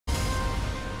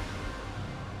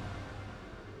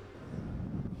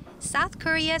South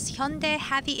Korea's Hyundai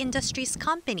Heavy Industries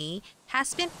Company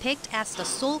has been picked as the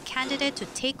sole candidate to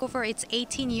take over its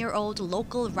 18-year-old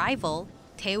local rival,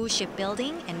 Daewoo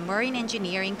Shipbuilding and Marine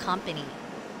Engineering Company.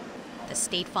 The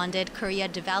state-funded Korea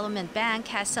Development Bank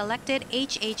has selected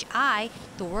HHI,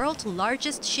 the world's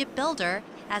largest shipbuilder,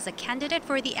 as a candidate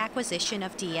for the acquisition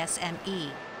of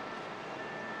DSME.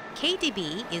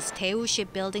 KDB is Daewoo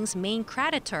Shipbuilding's main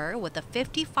creditor with a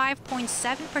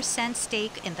 55.7%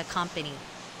 stake in the company.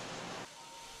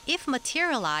 If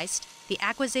materialized, the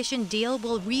acquisition deal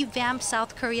will revamp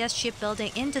South Korea's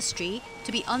shipbuilding industry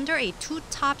to be under a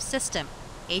two-top system,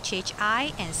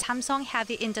 HHI and Samsung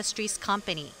Heavy Industries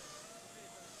Company.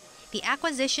 The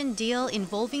acquisition deal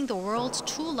involving the world's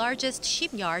two largest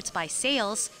shipyards by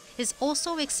sales is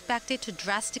also expected to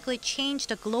drastically change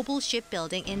the global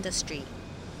shipbuilding industry.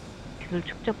 기술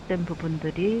축적된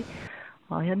부분들이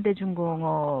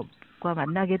현대중공업과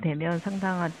만나게 되면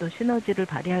상당한 또 시너지를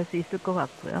발휘할 수 있을 것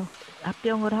같고요.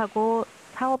 합병을 하고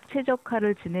사업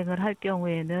최적화를 진행을 할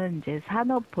경우에는 이제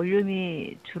산업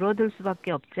볼륨이 줄어들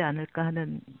수밖에 없지 않을까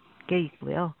하는 게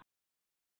있고요.